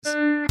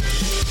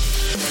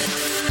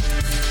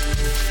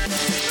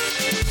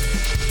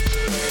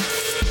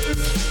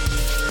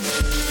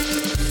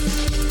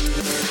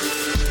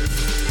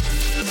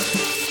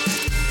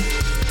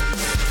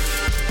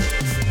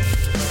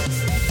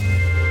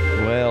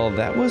Well,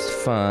 that was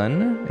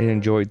fun. I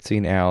enjoyed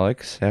seeing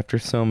Alex after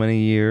so many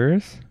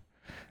years.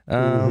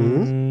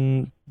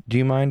 Do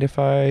you mind if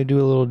I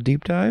do a little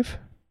deep dive?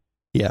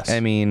 Yes. I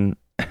mean,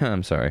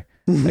 I'm sorry,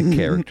 a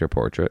character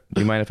portrait.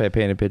 Do you mind if I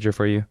paint a picture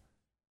for you?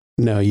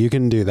 No, you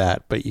can do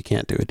that, but you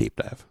can't do a deep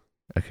dive.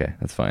 Okay,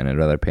 that's fine. I'd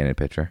rather paint a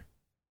picture.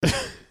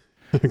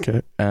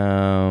 Okay.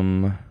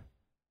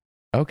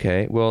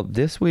 Okay, well,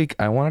 this week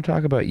I want to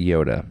talk about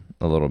Yoda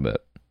a little bit,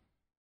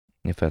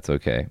 if that's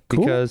okay.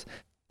 Cool. Because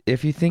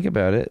if you think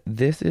about it,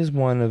 this is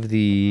one of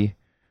the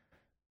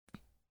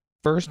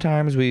first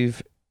times we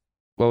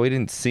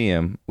didn't see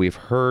him. We've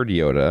heard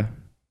Yoda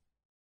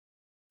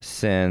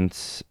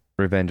since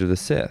Revenge of the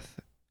Sith,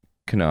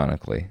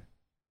 canonically.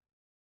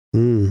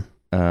 Mm.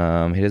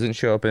 He doesn't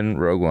show up in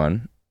Rogue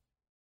One.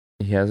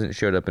 He hasn't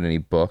showed up in any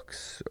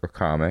books or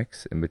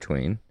comics in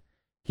between.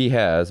 He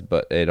has,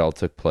 but it all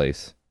took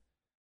place.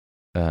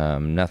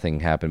 Nothing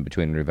happened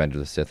between Revenge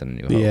of the Sith and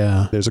A New Hope.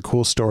 Yeah, there's a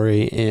cool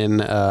story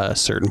in A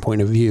Certain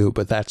Point of View,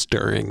 but that's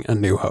during A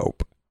New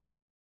Hope.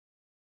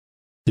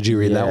 Did you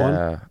read that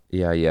one?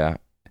 Yeah.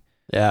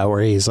 Yeah,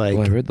 where he's like...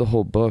 Well, I read the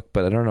whole book,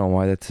 but I don't know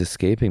why that's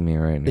escaping me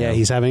right now. Yeah,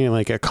 he's having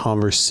like a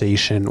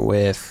conversation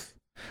with...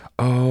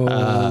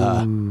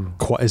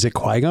 is it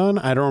Qui-Gon?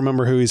 I don't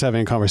remember who he's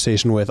having a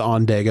conversation with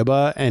on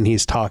Dagobah, and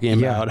he's talking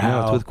about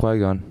how... it's with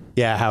Qui-Gon.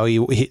 Yeah, how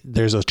he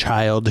there's a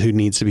child who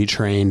needs to be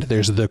trained.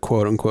 There's the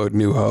quote-unquote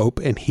New Hope,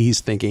 and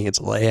he's thinking it's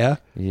Leia.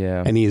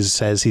 Yeah. And he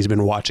says he's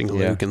been watching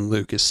Luke, and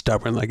Luke is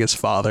stubborn like his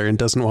father and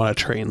doesn't want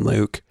to train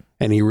Luke.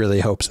 And he really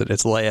hopes that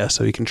it's Leia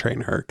so he can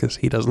train her because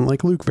he doesn't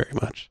like Luke very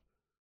much.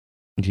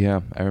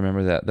 Yeah, I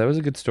remember that. That was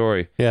a good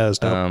story. Yeah, that's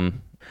dope.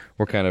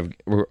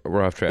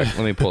 We're off track.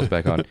 Let me pull us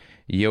back on.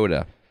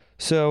 Yoda.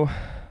 So,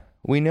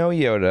 we know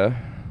Yoda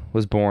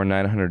was born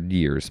 900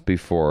 years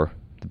before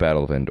the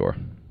Battle of Endor,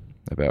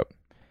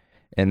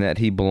 and that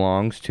he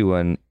belongs to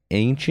an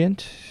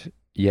ancient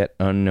yet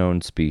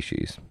unknown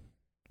species,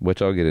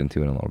 which I'll get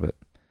into in a little bit.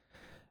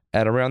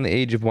 At around the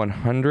age of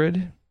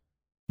 100,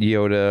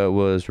 Yoda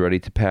was ready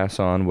to pass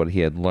on what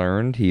he had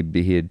learned. He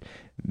had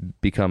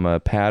become a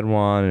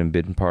Padawan and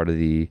been part of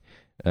the,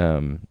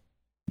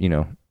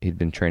 he'd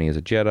been training as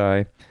a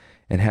Jedi,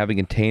 and having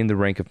attained the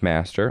rank of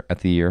master at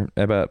the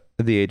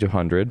age of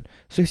 100.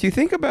 So if you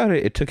think about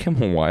it, it took him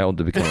a while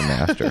to become a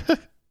master.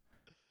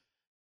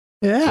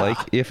 Yeah. Like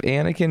if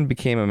Anakin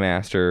became a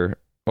master,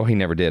 well, he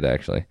never did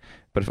actually.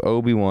 But if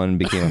Obi-Wan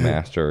became a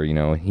master,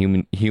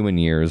 human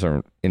years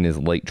are in his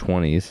late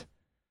 20s.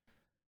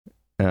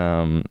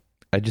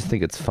 I just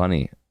think it's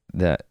funny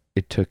that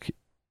it took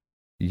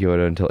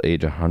Yoda until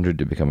age 100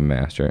 to become a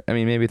master. I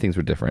mean, maybe things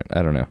were different.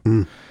 I don't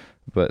know.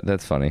 But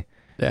that's funny.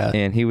 Yeah.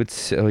 And he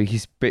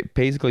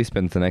basically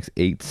spends the next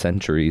 8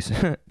 centuries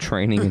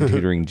training and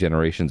tutoring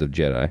generations of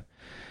Jedi.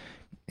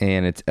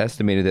 And it's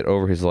estimated that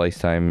over his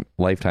lifetime,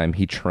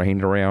 he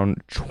trained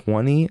around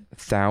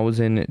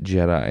 20,000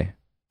 Jedi.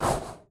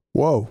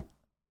 Whoa.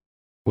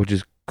 Which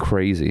is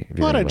crazy.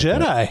 A lot of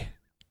Jedi.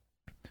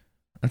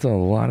 That's a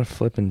lot of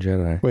flipping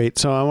Jedi. Wait,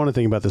 so I want to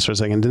think about this for a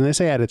second. Didn't they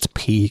say at its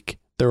peak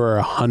there were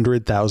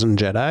 100,000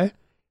 Jedi?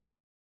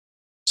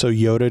 So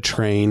Yoda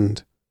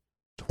trained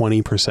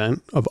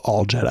 20% of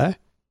all Jedi?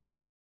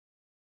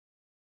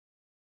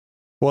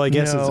 Well, I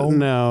guess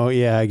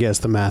I guess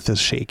the math is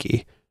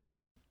shaky.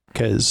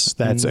 Because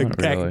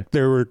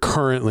there were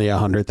currently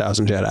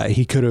 100,000 Jedi.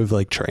 He could have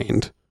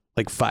trained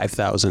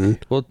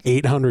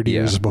 5,800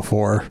 years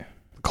before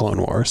the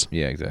Clone Wars.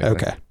 Yeah, exactly.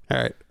 Okay.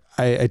 All right.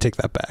 I take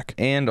that back.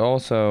 And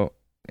also,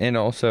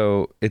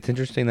 it's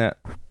interesting that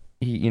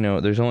he,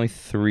 there's only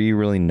 3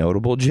 really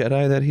notable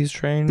Jedi that he's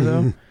trained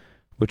though,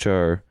 which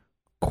are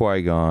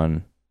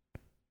Qui-Gon,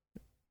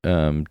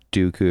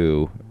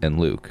 Dooku, and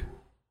Luke.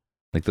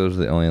 Those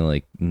are the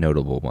only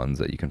notable ones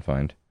that you can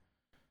find.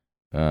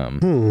 I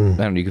don't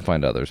know, you can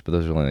find others, but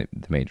those are only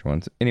the major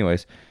ones.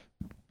 Anyways,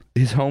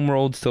 his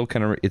homeworld still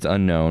it's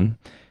unknown,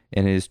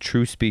 and his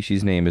true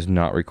species name is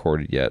not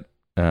recorded yet.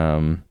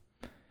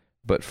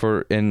 But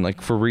for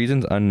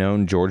reasons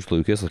unknown, George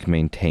Lucas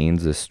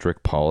maintains this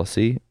strict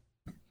policy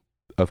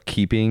of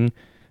keeping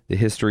the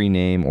history,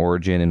 name,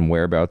 origin, and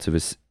whereabouts of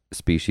his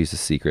species a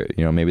secret.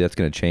 Maybe that's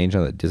going to change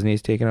now that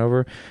Disney's taken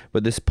over,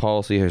 but this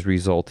policy has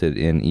resulted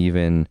in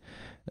even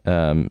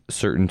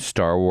certain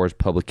Star Wars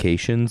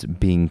publications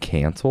being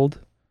canceled.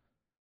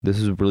 This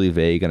is really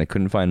vague, and I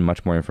couldn't find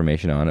much more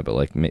information on it,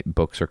 but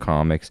books or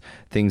comics,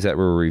 things that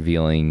were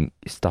revealing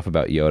stuff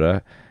about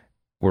Yoda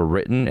were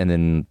written and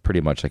then pretty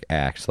much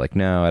axed.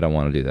 No, I don't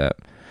want to do that.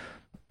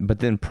 But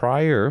then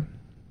prior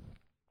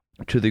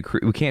to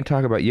we can't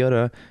talk about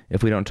Yoda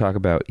if we don't talk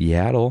about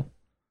Yaddle.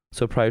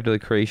 So prior to the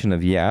creation of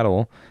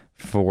Yaddle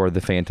for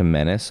The Phantom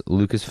Menace,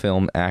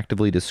 Lucasfilm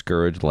actively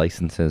discouraged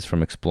licenses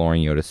from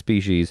exploring Yoda's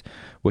species,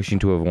 wishing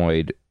to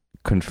avoid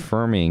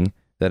confirming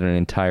that an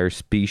entire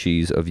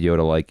species of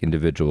Yoda-like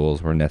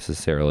individuals were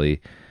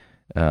necessarily,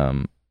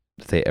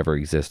 they ever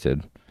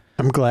existed.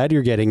 I'm glad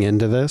you're getting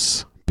into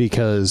this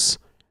because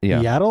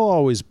Yaddle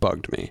always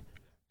bugged me.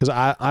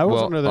 Because I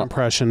was under the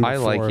impression before I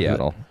like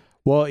Yaddle.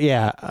 Well,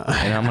 yeah.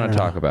 And I'm going to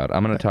talk about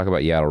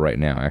Yaddle right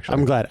now, actually.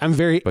 I'm glad. I'm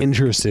very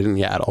interested in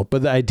Yaddle,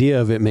 but the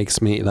idea of it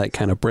makes me like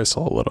kind of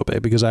bristle a little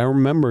bit because I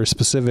remember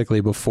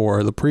specifically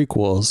before the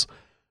prequels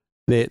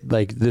that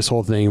like this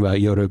whole thing about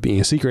Yoda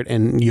being a secret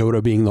and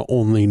Yoda being the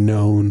only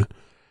known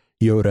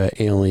Yoda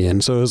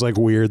alien. So it was like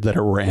weird that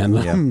it ran.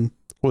 Yeah.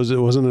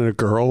 Wasn't it a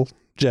girl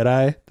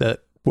Jedi that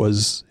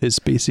was his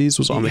species,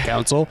 was on the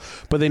council,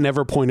 but they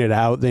never pointed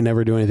out, they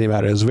never do anything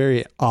about it. It was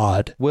very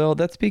odd. Well,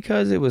 that's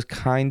because it was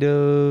kind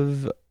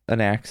of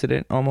an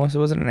accident almost. It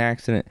wasn't an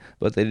accident,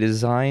 but they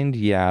designed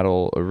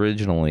Yaddle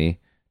originally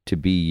to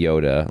be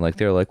Yoda. Like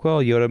they're like, well,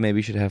 Yoda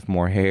maybe should have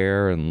more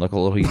hair and look a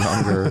little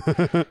younger.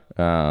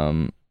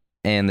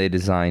 And they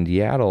designed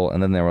Yaddle,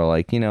 and then they were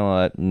like, you know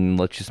what,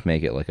 let's just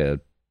make it like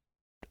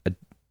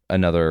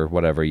another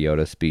whatever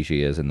Yoda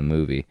species is in the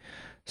movie.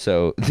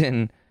 So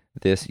then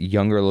this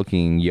younger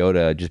looking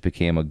Yoda just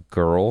became a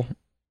girl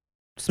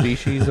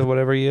species or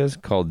whatever he is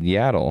called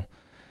Yaddle.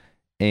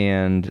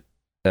 And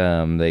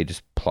they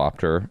just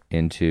plopped her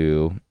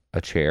into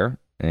a chair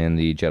in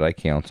the Jedi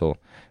Council.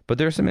 But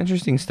there's some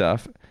interesting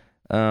stuff.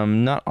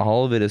 Not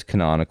all of it is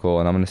canonical,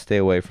 and I'm going to stay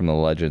away from the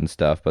legend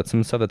stuff, but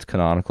some stuff that's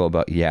canonical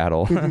about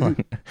Yaddle,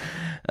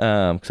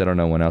 because I don't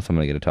know when else I'm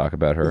going to get to talk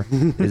about her,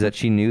 is that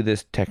she knew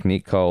this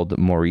technique called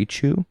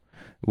Morichu,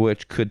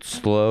 which could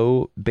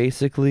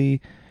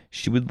basically,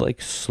 she would like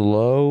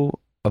slow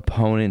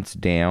opponents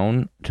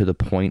down to the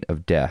point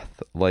of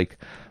death. Like,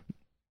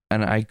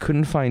 and I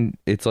couldn't find,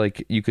 it's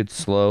like you could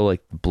slow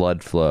like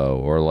blood flow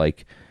or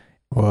like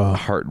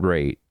heart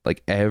rate,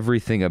 like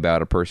everything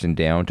about a person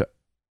down to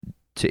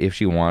if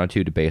she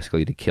wanted to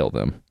basically to kill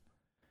them.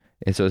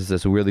 And so it's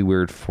this really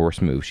weird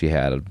force move she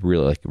had of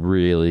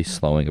really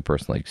slowing a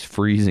person, like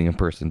freezing a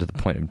person to the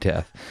point of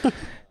death.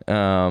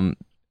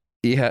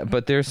 Yeah,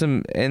 but there's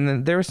some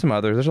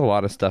others. There's a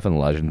lot of stuff in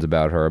Legends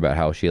about her, about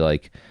how she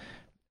like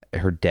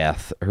her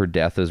death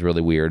is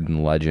really weird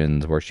in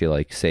Legends, where she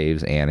like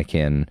saves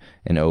Anakin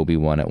and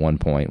Obi-Wan at one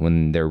point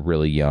when they're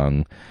really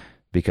young,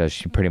 because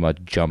she pretty much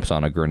jumps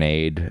on a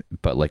grenade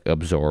but like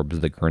absorbs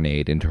the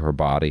grenade into her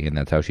body, and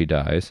that's how she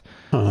dies.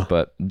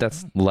 But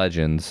that's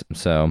Legends.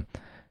 So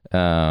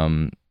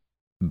around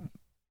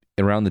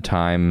the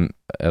time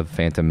of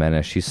Phantom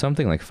Menace, she's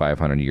something like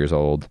 500 years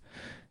old.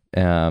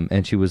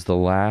 And she was the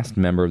last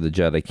member of the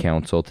Jedi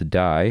Council to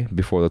die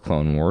before the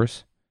Clone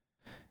Wars.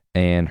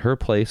 And her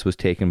place was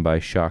taken by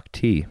Shaak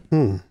Ti.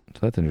 So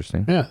that's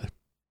interesting. Yeah.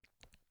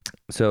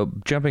 So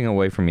jumping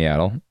away from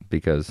Yaddle,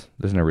 because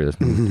there's no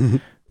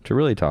reason to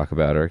really talk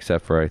about her,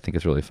 except for I think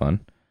it's really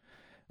fun.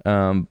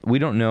 We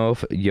don't know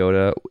if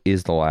Yoda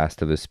is the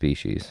last of his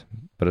species,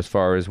 but as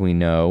far as we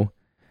know,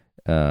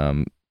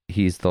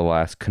 he's the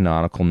last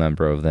canonical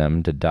member of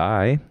them to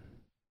die.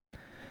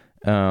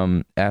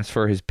 As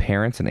for his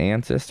parents and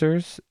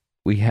ancestors,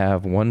 we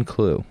have one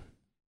clue.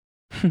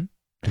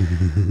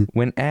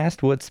 When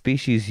asked what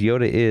species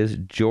Yoda is,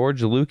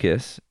 George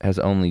Lucas has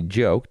only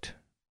joked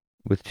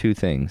with two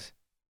things.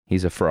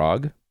 He's a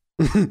frog.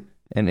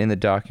 And in the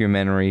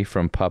documentary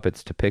From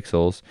Puppets to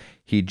Pixels,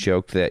 he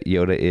joked that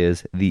Yoda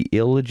is the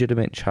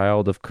illegitimate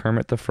child of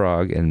Kermit the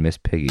Frog and Miss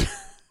Piggy.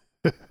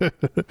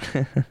 It's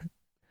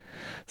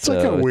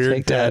like a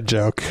weird dad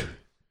joke.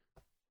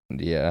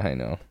 Yeah, I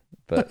know.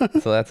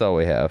 But so that's all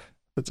we have.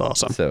 That's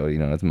awesome. So,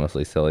 it's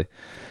mostly silly.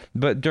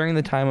 But during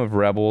the time of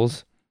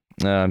Rebels,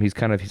 he's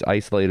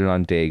isolated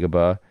on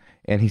Dagobah,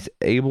 and he's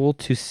able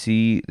to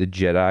see the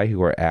Jedi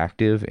who are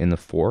active in the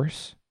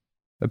Force.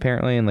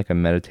 Apparently, in like a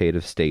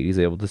meditative state, he's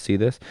able to see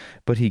this,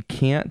 but he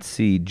can't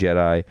see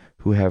Jedi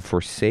who have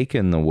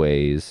forsaken the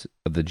ways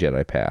of the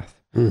Jedi path.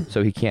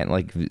 So he can't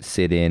like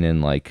sit in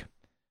and like,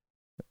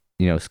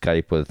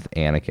 Skype with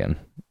Anakin,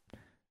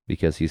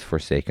 because he's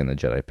forsaken the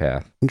Jedi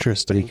path.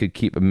 Interesting. But he could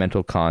keep a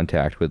mental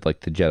contact with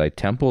like the Jedi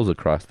temples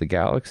across the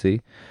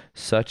galaxy,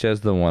 such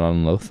as the one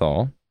on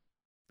Lothal,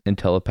 and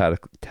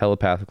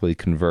telepathically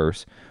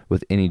converse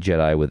with any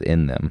Jedi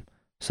within them.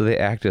 So they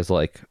act as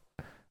like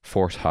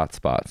Force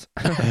hotspots.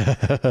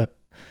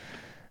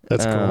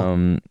 That's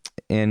cool.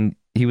 And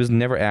he was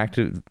never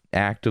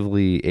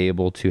actively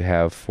able to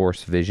have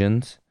Force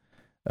visions.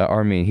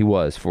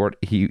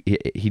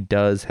 He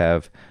does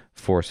have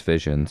Force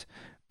visions,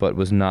 but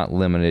was not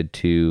limited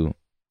to,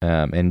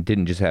 and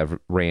didn't just have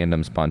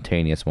random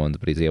spontaneous ones,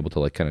 but he's able to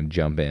like kind of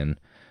jump in.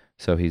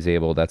 So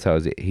that's how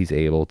he's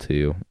able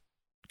to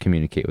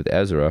communicate with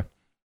Ezra,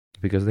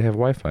 because they have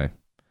Wi-Fi.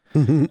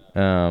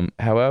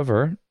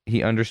 However,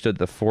 he understood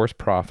the Force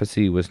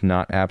prophecy was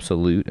not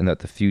absolute and that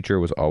the future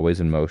was always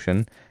in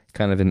motion.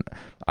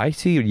 I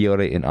see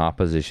Yoda in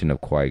opposition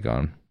of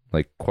Qui-Gon.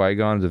 Like,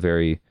 Qui-Gon is a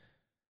very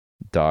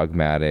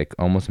dogmatic,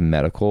 almost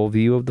medical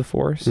view of the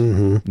Force.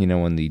 When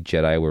the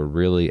Jedi were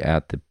really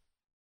at the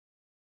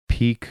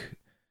peak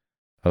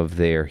of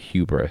their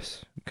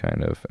hubris,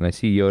 kind of. And I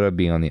see Yoda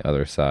being on the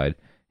other side,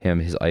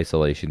 his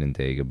isolation in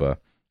Dagobah.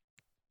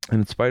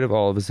 And in spite of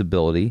all of his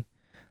ability,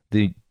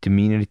 the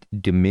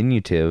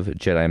diminutive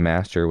Jedi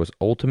Master was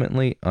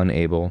ultimately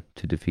unable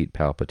to defeat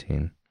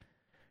Palpatine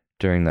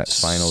during that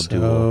final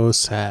duel. So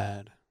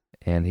sad.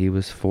 And he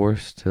was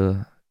forced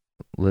to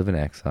live in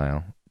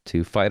exile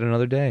to fight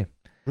another day.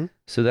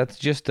 So that's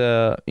just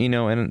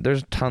and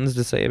there's tons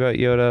to say about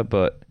Yoda,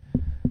 but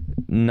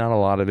not a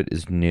lot of it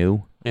is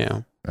new.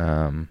 Yeah.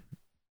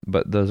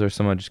 But those are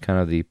some of just kind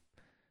of the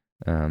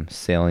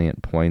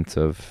salient points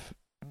of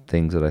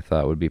things that I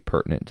thought would be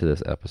pertinent to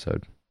this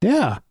episode.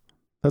 Yeah.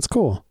 That's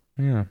cool.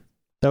 Yeah.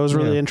 That was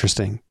really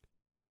interesting.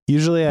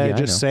 Usually I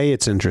just say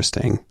it's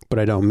interesting, but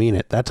I don't mean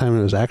it. That time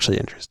it was actually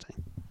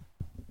interesting.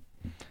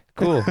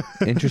 Cool.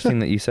 Interesting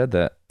that you said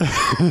that.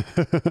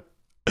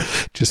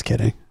 Just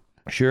kidding.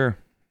 Sure.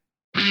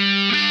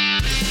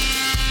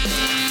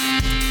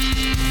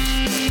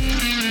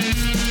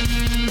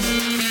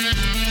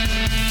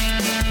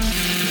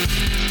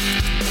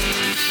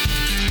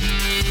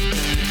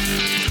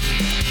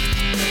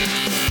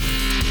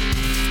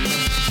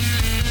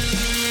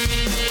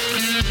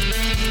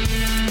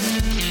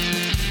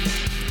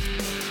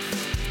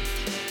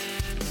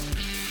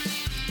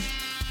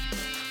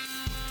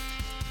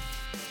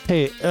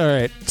 Hey, all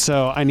right.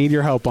 So I need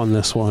your help on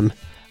this one.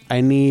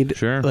 I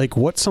need like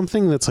what's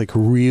something that's like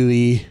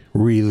really,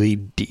 really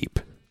deep?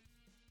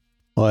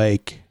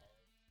 Like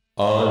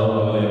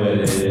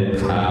unlimited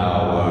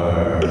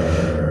power.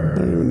 I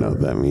don't even know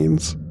what that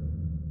means.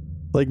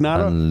 Like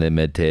not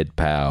unlimited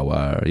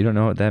power. You don't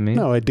know what that means?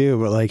 No, I do,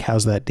 but like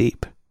how's that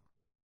deep?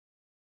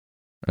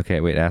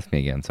 Okay, wait, ask me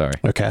again. Sorry.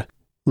 Okay.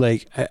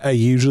 Like I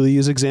usually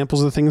use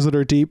examples of things that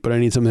are deep, but I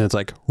need something that's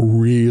like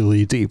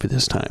really deep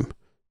this time.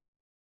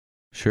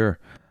 Sure.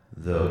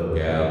 The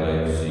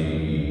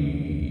galaxy.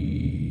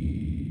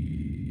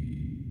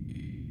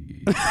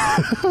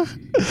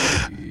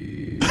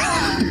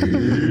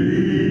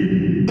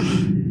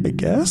 I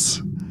guess.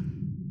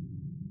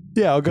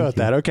 Yeah, I'll go with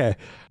that. Okay.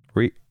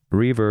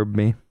 Reverb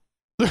me.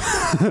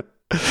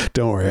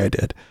 Don't worry, I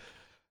did.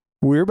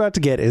 We're about to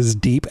get as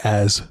deep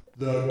as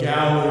the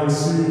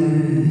galaxy.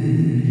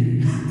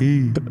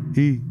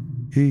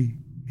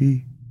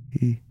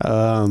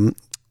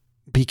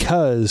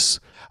 Because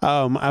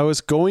I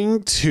was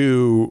going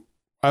to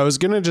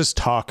just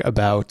talk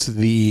about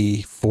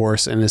the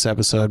Force in this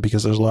episode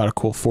because there's a lot of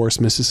cool Force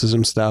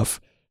mysticism stuff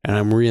and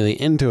I'm really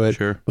into it.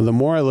 Sure. But the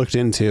more I looked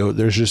into,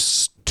 there's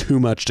just too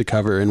much to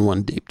cover in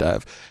one deep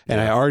dive. And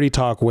I already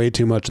talk way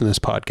too much in this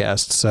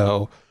podcast.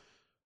 So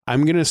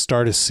I'm going to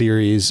start a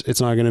series.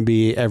 It's not going to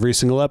be every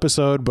single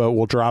episode, but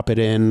we'll drop it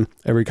in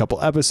every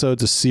couple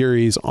episodes, a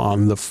series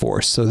on the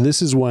Force. So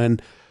this is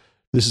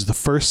the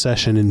first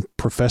session in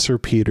Professor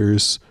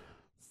Peter's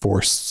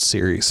Force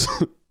series.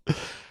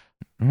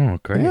 Oh,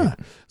 great. Yeah.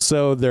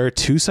 So there are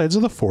two sides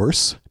of the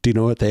Force. Do you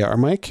know what they are,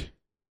 Mike?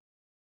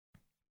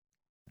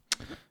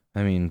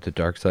 I mean, the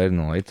dark side and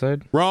the light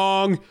side?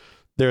 Wrong.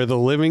 They're the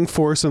living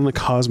force and the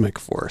cosmic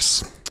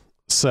force.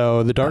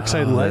 So the dark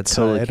side and light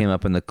side. That totally came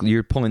up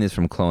you're pulling this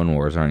from Clone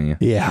Wars, aren't you?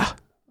 Yeah.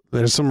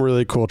 There's some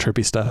really cool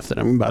trippy stuff that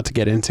I'm about to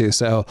get into.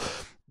 So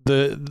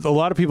a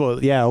lot of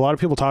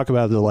people talk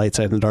about the light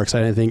side and the dark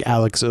side. I think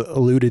Alex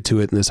alluded to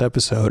it in this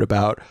episode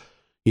about,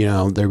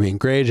 there being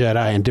gray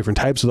Jedi and different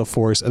types of the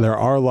Force. And there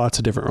are lots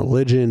of different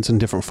religions and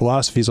different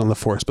philosophies on the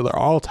Force, but they're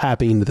all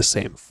tapping into the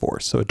same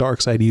Force. So a dark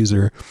side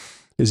user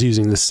is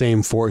using the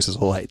same Force as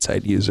a light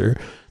side user.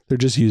 They're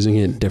just using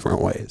it in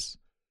different ways.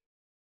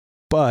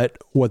 But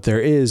what there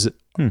is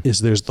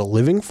there's the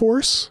living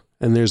Force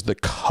and there's the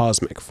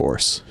cosmic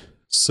Force.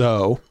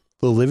 So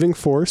the living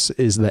Force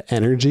is the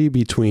energy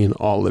between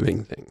all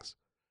living things.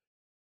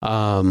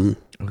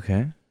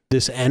 Okay.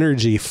 This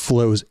energy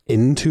flows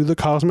into the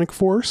cosmic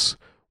Force,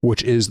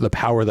 which is the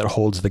power that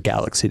holds the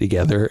galaxy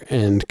together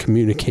and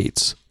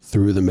communicates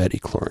through the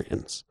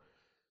midichlorians.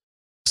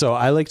 So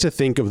I like to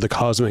think of the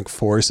cosmic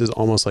Force as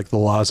almost like the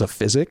laws of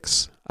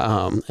physics,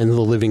 and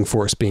the living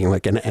Force being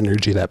like an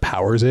energy that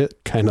powers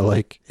it, kind of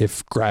like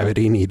if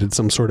gravity needed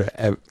some sort of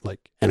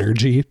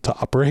energy to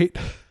operate.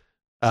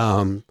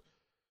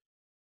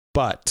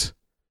 But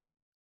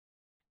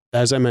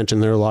as I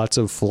mentioned, there are lots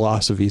of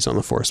philosophies on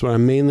the Force, but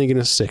I'm mainly going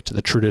to stick to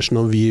the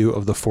traditional view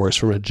of the Force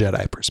from a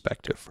Jedi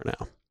perspective for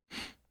now.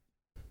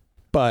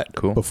 But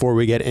Before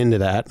we get into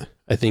that,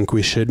 I think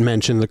we should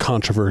mention the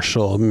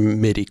controversial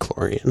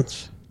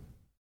midichlorians.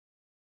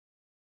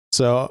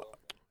 So,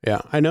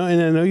 yeah, I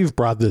know you've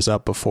brought this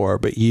up before,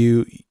 but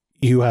you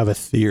have a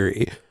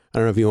theory. I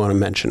don't know if you want to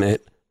mention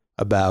it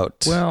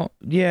about. Well,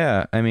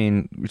 yeah, I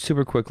mean,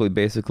 super quickly,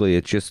 basically,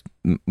 it's just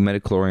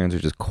midichlorians are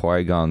just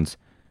Qui-Gon's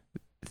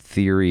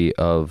theory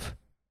of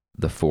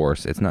the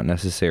Force. It's not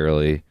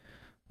necessarily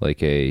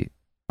like a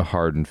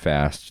hard and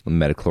fast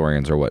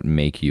midichlorians are what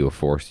make you a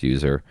Force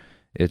user.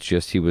 It's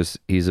just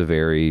he's a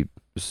very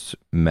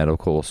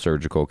medical,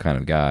 surgical kind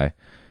of guy,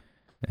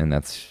 and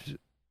that's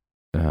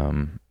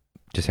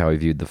just how he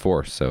viewed the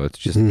Force. So it's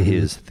just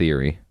his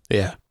theory.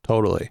 Yeah,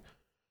 totally.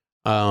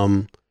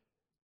 And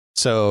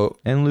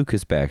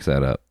Lucas backs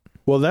that up.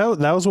 Well,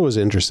 that was what was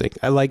interesting.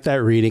 I like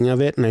that reading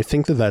of it, and I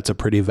think that that's a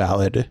pretty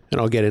valid,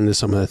 and I'll get into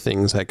some of the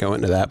things that go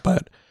into that,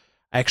 but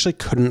I actually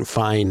couldn't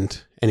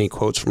find any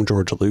quotes from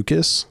George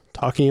Lucas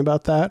talking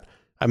about that.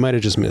 I might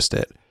have just missed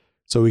it.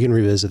 So we can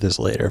revisit this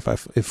later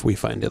if we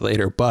find it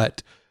later.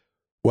 But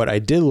What I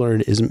did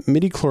learn is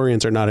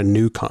midichlorians are not a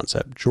new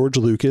concept. George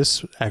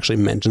Lucas actually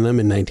mentioned them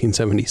in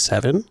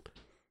 1977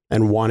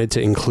 and wanted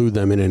to include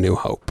them in A New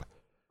Hope.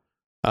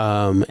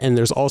 And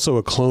there's also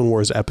a Clone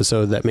Wars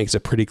episode that makes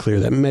it pretty clear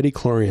that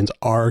midichlorians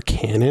are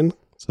canon,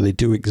 so they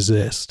do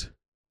exist.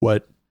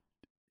 What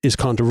is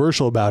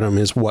controversial about them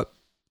is what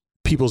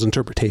people's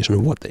interpretation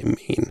of what they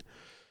mean.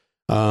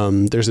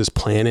 There's this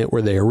planet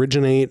where they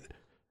originate.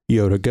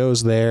 Yoda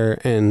goes there,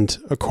 and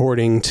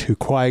according to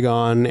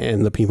Qui-Gon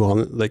and the people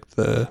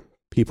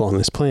on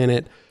this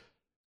planet,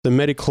 the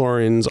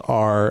midichlorians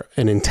are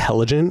an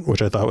intelligent,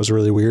 which I thought was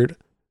really weird,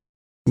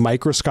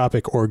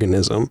 microscopic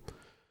organism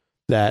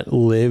that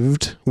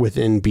lived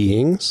within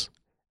beings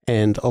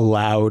and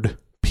allowed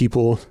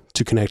people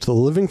to connect to the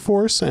living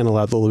force and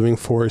allowed the living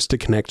force to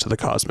connect to the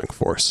cosmic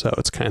force. So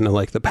it's kind of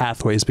like the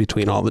pathways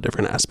between all the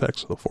different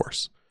aspects of the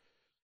force.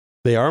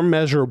 They are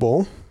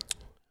measurable,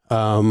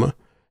 and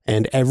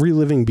every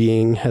living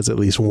being has at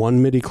least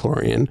one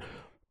midichlorian,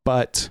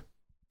 but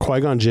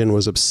Qui-Gon Jinn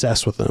was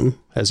obsessed with them,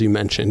 as you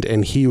mentioned,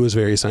 and he was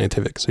very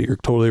scientific, so you're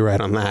totally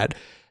right on that.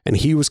 And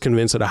he was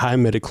convinced that a high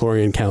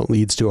midichlorian count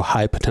leads to a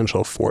high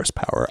potential force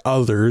power.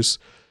 Others,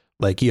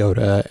 like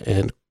Yoda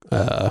and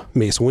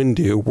Mace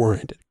Windu,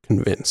 weren't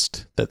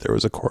convinced that there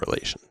was a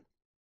correlation.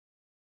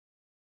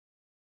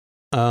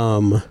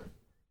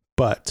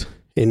 But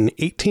in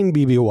 18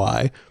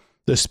 BBY,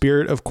 the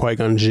spirit of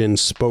Qui-Gon Jinn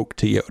spoke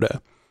to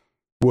Yoda,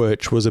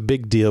 which was a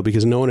big deal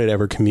because no one had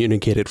ever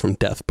communicated from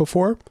death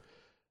before.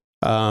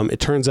 It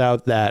turns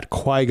out that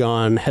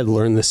Qui-Gon had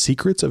learned the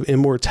secrets of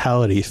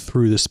immortality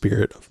through the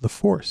spirit of the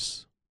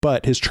Force,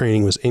 but his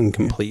training was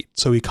incomplete.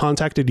 So he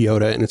contacted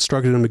Yoda and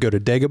instructed him to go to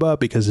Dagobah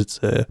because it's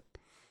a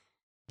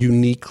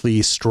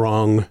uniquely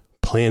strong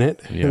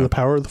planet in the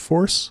power of the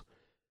Force.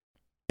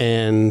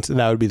 And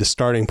that would be the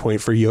starting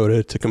point for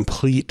Yoda to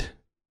complete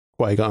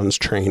Qui-Gon's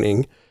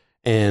training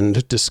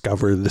and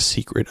discover the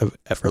secret of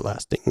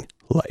everlasting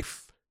life.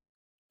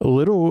 A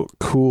little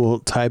cool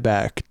tie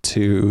back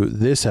to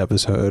this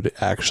episode,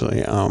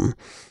 actually.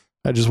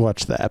 I just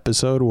watched the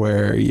episode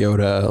where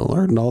Yoda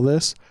learned all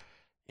this,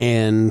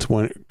 and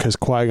because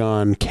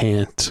Qui-Gon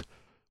can't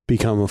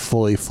become a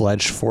fully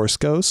fledged Force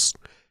ghost,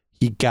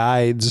 he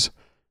guides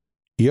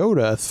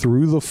Yoda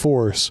through the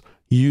Force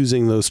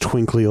using those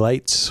twinkly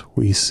lights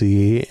we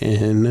see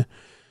in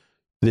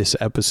this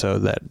episode,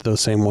 that those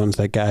same ones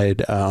that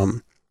guide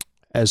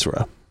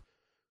Ezra.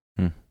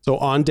 So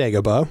on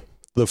Dagobah,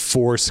 the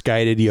Force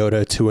guided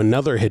Yoda to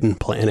another hidden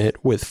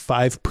planet with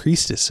 5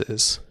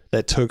 priestesses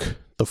that took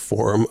the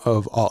form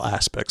of all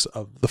aspects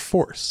of the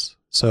Force.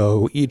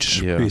 So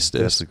each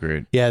priestess... That's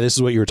great. Yeah, this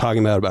is what you were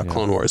talking about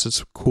Clone Wars.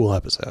 It's a cool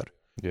episode.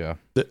 Yeah.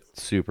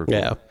 Super cool.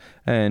 Yeah.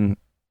 And,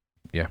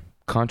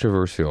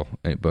 controversial,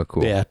 but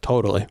cool. Yeah,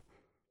 totally.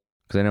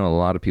 Because I know a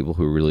lot of people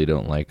who really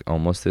don't like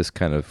almost this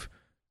kind of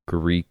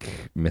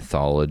Greek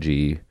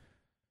mythology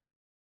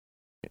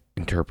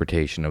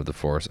interpretation of the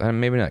Force.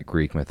 Maybe not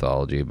Greek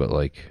mythology, but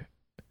like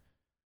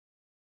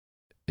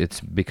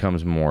it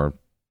becomes more,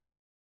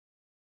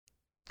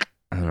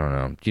 I don't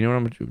know. Do you know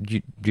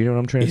what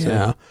I'm trying to say?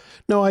 Yeah.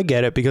 No, I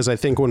get it, because I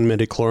think when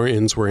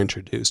midichlorians were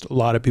introduced, a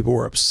lot of people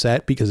were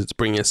upset because it's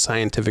bringing a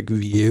scientific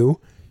view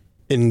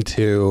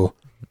into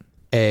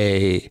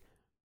a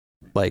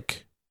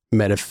like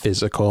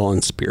metaphysical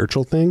and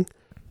spiritual thing.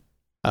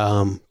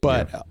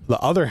 But the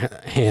other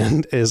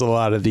hand is a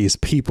lot of these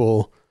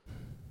people,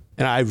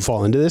 and I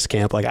fall into this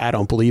camp, like I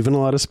don't believe in a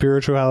lot of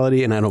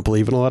spirituality and I don't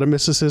believe in a lot of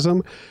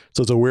mysticism.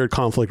 So it's a weird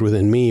conflict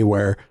within me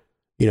where,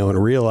 in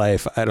real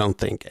life, I don't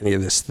think any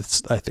of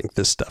this, I think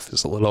this stuff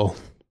is a little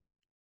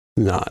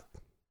not,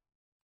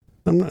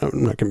 I'm not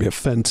going to be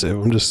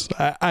offensive.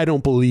 I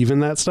don't believe in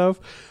that stuff.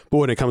 But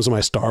when it comes to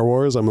my Star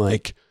Wars, I'm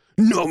like,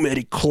 no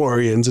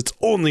midichlorians, it's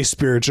only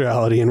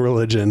spirituality and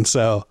religion.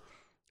 So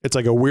it's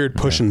like a weird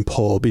push and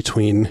pull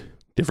between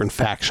different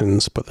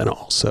factions, but then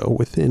also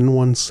within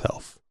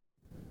oneself.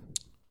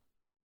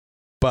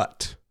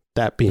 But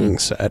that being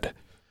said,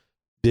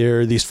 there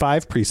are these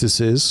 5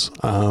 priestesses,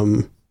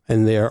 and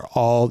they're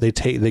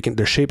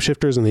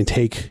shapeshifters, and they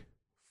take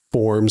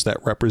forms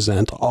that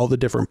represent all the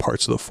different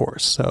parts of the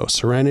Force. So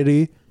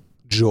serenity,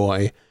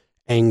 joy,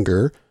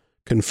 anger,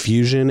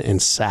 confusion,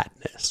 and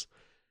sadness.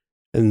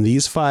 And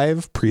these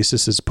 5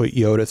 priestesses put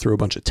Yoda through a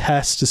bunch of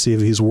tests to see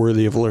if he's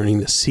worthy of learning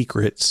the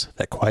secrets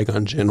that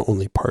Qui-Gon Jinn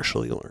only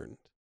partially learned.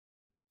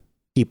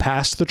 He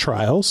passed the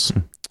trials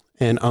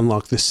and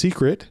unlocked the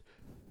secret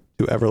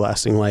to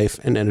everlasting life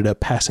and ended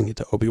up passing it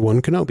to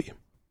Obi-Wan Kenobi.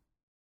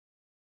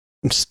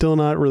 I'm still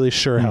not really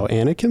sure how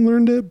Anakin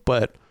learned it,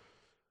 but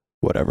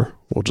whatever.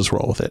 We'll just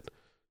roll with it.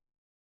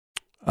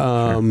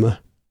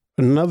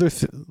 Another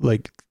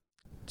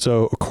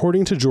so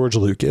according to George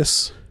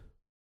Lucas,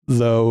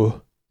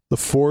 though the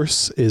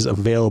Force is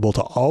available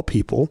to all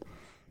people,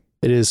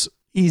 it is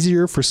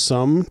easier for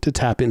some to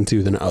tap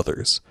into than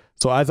others.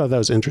 So I thought that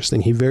was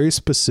interesting. He very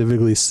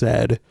specifically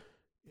said,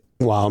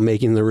 while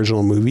making the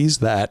original movies,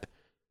 that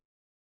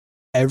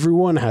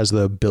everyone has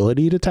the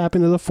ability to tap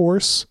into the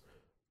Force,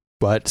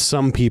 but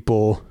some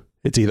people,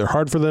 it's either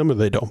hard for them or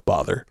they don't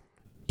bother.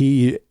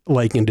 he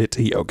likened it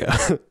to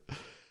yoga.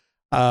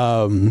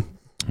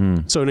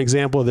 So an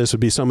example of this would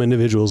be some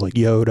individuals like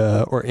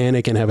Yoda or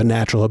Anakin have a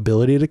natural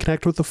ability to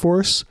connect with the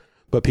Force,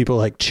 but people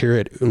like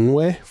Chirrut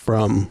Unwe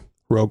from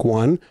Rogue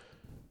One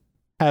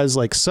has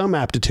like some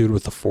aptitude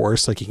with the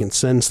Force, like he can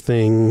sense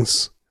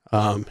things,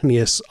 and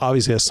he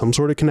obviously has some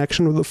sort of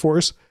connection with the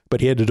Force,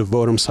 but he had to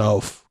devote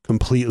himself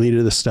completely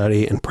to the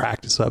study and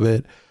practice of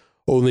it,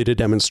 only to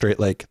demonstrate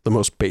like the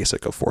most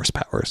basic of Force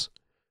powers.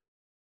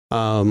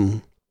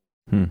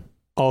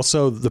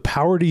 Also, the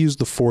power to use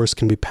the Force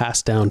can be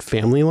passed down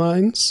family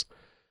lines,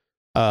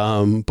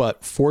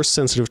 but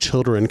Force-sensitive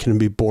children can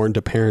be born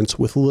to parents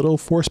with little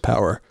Force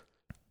power.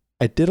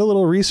 I did a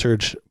little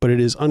research, but it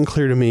is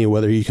unclear to me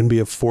whether you can be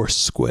a Force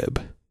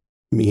squib,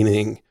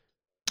 meaning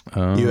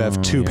you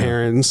have two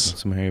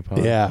parents. From Harry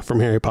Potter. Yeah, from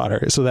Harry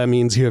Potter. So that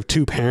means you have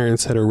two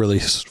parents that are really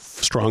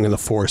strong in the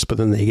Force, but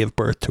then they give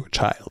birth to a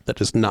child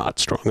that is not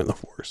strong in the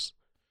Force.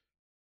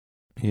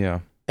 Yeah.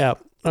 Yeah.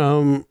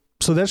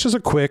 So that's just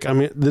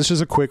this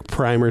is a quick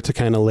primer to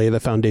kind of lay the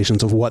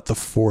foundations of what the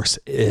Force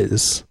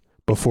is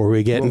before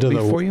we get into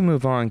before you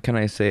move on, can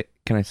I say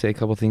a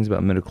couple things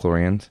about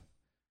midichlorians?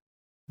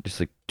 Just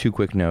like two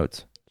quick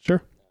notes.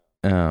 Sure.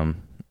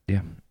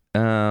 Yeah.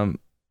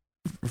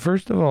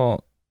 First of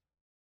all,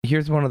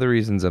 here's one of the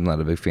reasons I'm not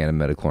a big fan of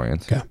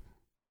midichlorians. Okay.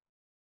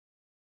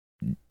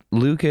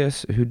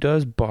 Lucas, who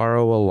does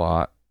borrow a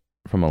lot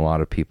from a lot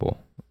of people,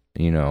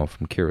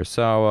 from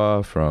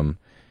Kurosawa, from,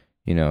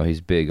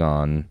 he's big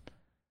on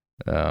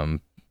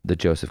the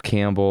Joseph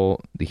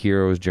Campbell, The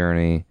Hero's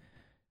Journey.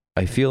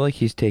 I feel like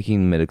he's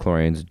taking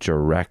midichlorians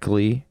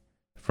directly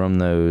from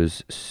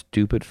those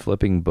stupid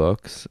flipping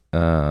books,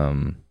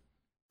 A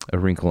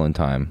Wrinkle in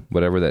Time,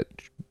 whatever the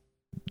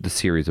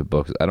series of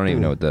books. I don't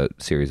even know what the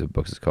series of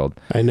books is called.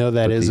 I know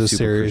that is a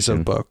series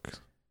of books,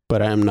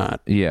 but I am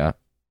not. Yeah.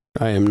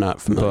 I am not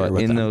familiar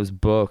with in them. those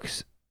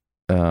books,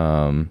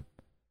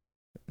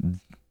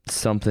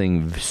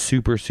 something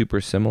super, super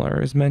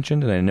similar is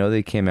mentioned, and I know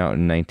they came out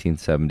in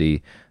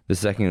 1970.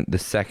 The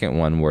second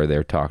one where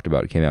they're talked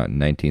about came out in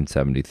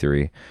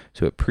 1973,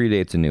 so it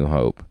predates A New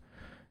Hope.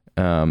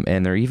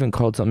 And they're even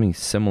called something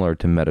similar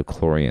to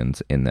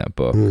midichlorians in that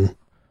book.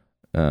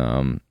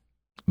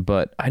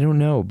 But I don't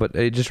know, but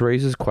it just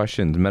raises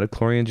questions.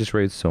 Midichlorians just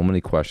raise so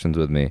many questions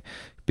with me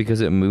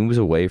because it moves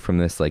away from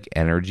this like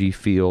energy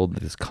field,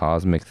 this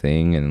cosmic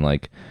thing, and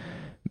like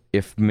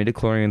if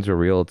midichlorians are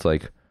real, it's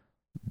like,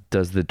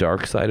 does the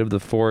dark side of the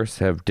Force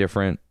have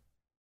different,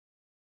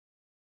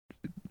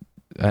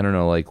 I don't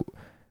know, like,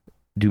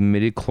 do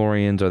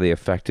midichlorians, are they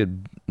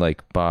affected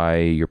like by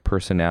your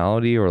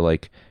personality, or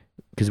like,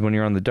 because when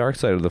you're on the dark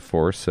side of the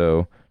Force,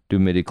 so do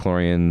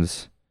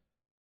midichlorians,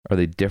 are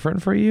they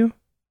different for you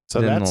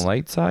than the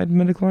light side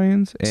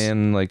midichlorians?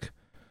 And like,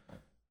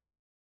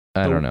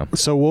 I don't know.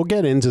 So we'll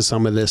get into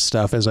some of this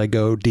stuff as I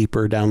go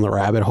deeper down the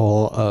rabbit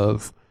hole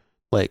of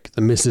like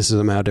the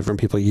mysticism, how different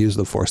people use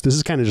the Force. This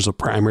is kind of just a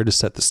primer to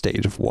set the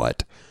stage of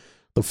what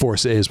the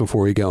Force is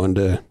before we go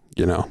into,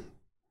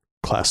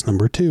 class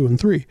number 2 and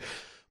 3.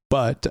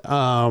 But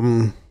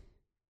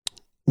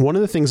one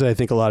of the things that I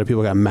think a lot of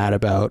people got mad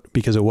about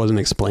because it wasn't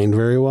explained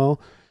very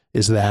well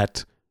is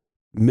that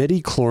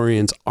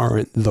midichlorians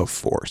aren't the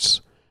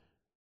Force.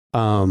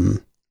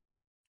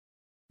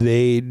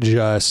 They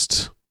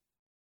just,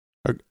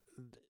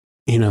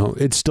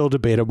 it's still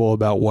debatable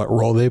about what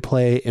role they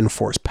play in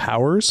Force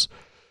powers,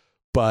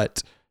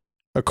 but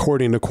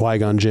according to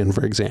Qui-Gon Jinn,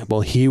 for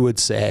example, he would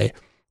say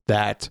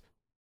that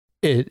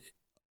it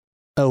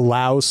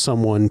allows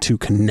someone to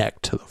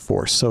connect to the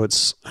Force. So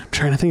I'm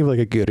trying to think of like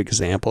a good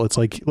example. It's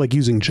like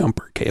using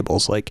jumper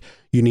cables. Like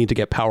you need to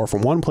get power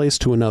from one place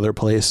to another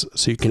place,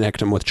 so you connect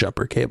them with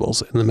jumper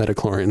cables, and the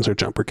midichlorians are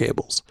jumper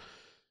cables.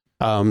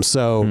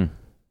 In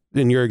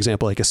your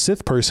example, like a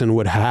Sith person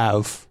would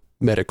have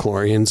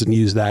midichlorians and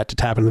use that to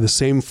tap into the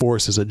same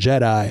Force as a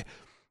Jedi.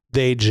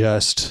 They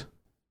just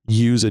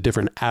use a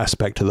different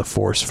aspect to the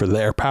Force for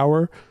their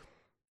power,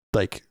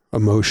 like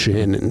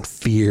emotion and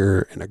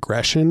fear and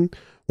aggression,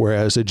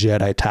 whereas a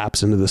Jedi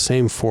taps into the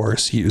same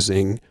Force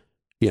using,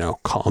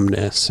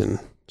 calmness and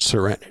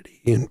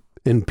serenity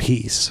and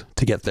peace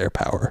to get their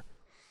power.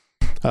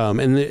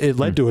 And it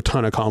led to a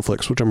ton of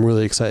conflicts, which I'm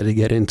really excited to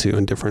get into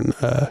in different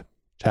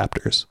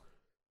chapters.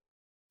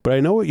 But I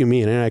know what you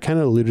mean, and I kind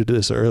of alluded to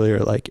this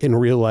earlier. Like in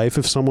real life,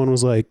 if someone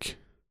was like,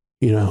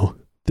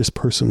 this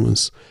person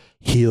was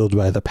healed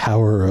by the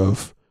power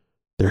of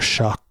their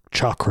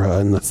chakra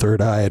in the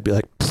third eye, I'd be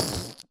like,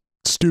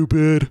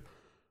 stupid.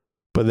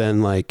 But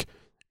then, like,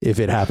 if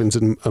it happens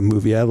in a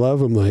movie I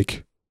love, I'm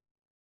like,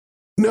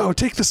 no,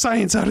 take the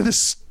science out of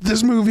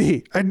this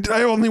movie.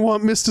 I only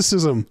want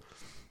mysticism.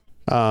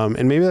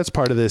 And maybe that's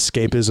part of the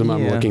escapism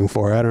I'm looking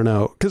for. I don't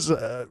know. Because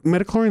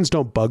midichlorians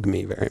don't bug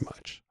me very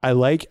much. I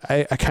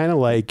kind of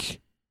like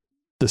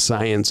the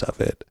science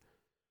of it,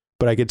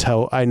 but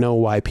I know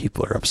why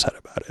people are upset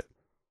about it.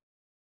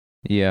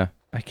 Yeah.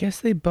 I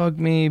guess they bug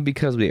me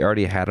because we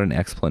already had an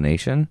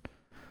explanation.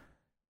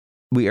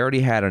 We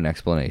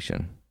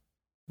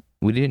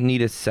didn't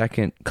need a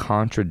second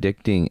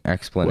contradicting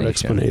explanation. What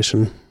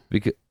explanation?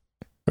 Because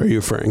are you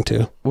referring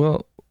to?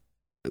 Well,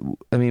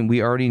 I mean,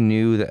 we already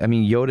knew that. I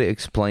mean, Yoda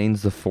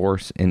explains the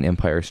Force in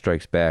Empire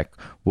Strikes Back,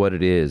 what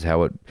it is,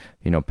 how it,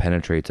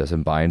 penetrates us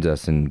and binds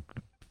us. And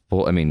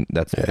I mean,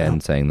 that's Ben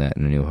saying that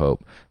in A New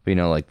Hope. But,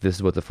 like, this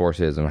is what the Force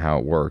is and how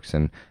it works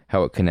and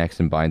how it connects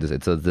and binds us.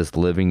 It's this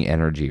living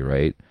energy,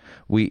 right?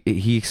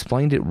 He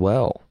explained it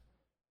well.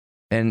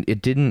 And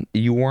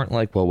you weren't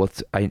like, well,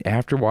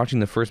 after watching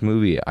the first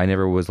movie, I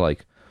never was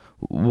like,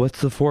 what's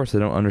the Force? I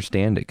don't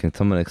understand it. Can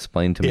someone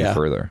explain to me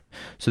further?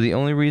 So the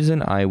only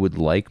reason I would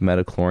like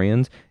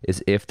metachlorians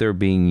is if they're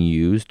being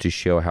used to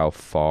show how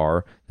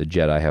far the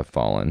Jedi have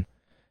fallen.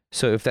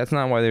 So if that's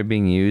not why they're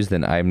being used,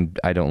 then I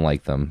don't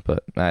like them.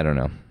 But I don't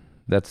know.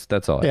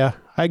 That's all. Yeah,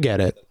 I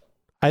get it.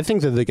 I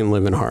think that they can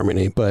live in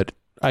harmony, but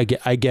I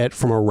get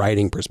from a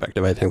writing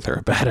perspective, I think they're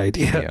a bad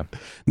idea. Yeah.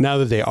 Now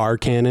that they are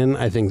canon,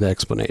 I think the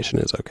explanation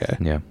is okay.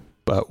 Yeah.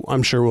 But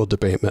I'm sure we'll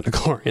debate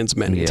metachlorians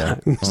many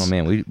times. Oh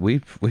man,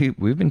 we've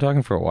been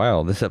talking for a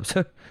while this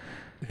episode.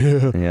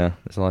 Yeah,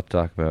 there's a lot to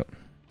talk about.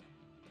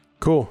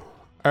 Cool.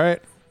 All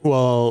right.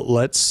 Well,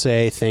 let's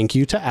say thank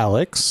you to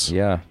Alex.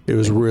 Yeah. It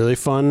was really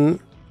fun.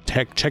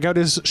 Check out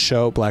his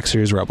show, Black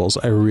Series Rebels.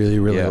 I really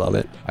love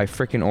it. I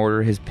freaking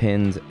order his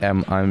pins.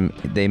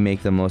 They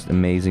make the most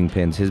amazing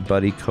pins. His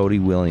buddy Cody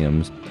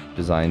Williams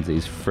designs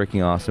these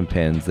freaking awesome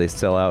pins. They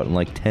sell out in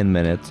like 10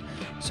 minutes,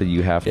 so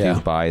you have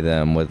to buy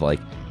them with like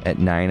at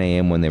 9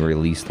 a.m. when they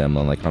release them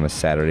on a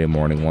Saturday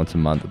morning once a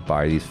month.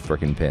 Buy these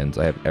freaking pins.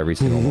 I have every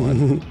single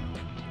one.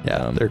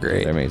 They're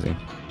great. They're amazing.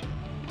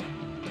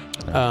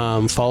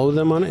 Follow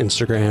them on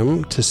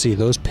Instagram to see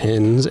those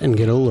pins and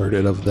get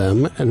alerted of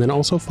them, and then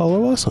also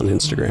follow us on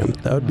Instagram.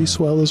 That would be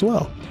swell as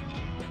well.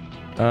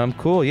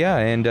 Cool, yeah,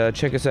 and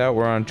check us out.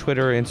 We're on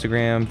Twitter,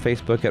 Instagram,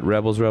 Facebook at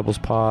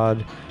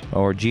RebelsRebelsPod,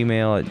 or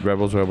Gmail at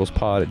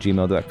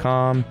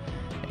RebelsRebelsPod@gmail.com.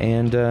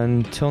 And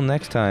until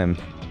next time,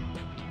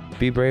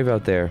 be brave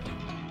out there,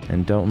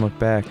 and don't look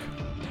back.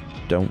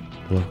 Don't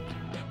look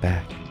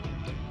back.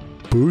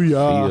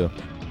 Booyah! See ya.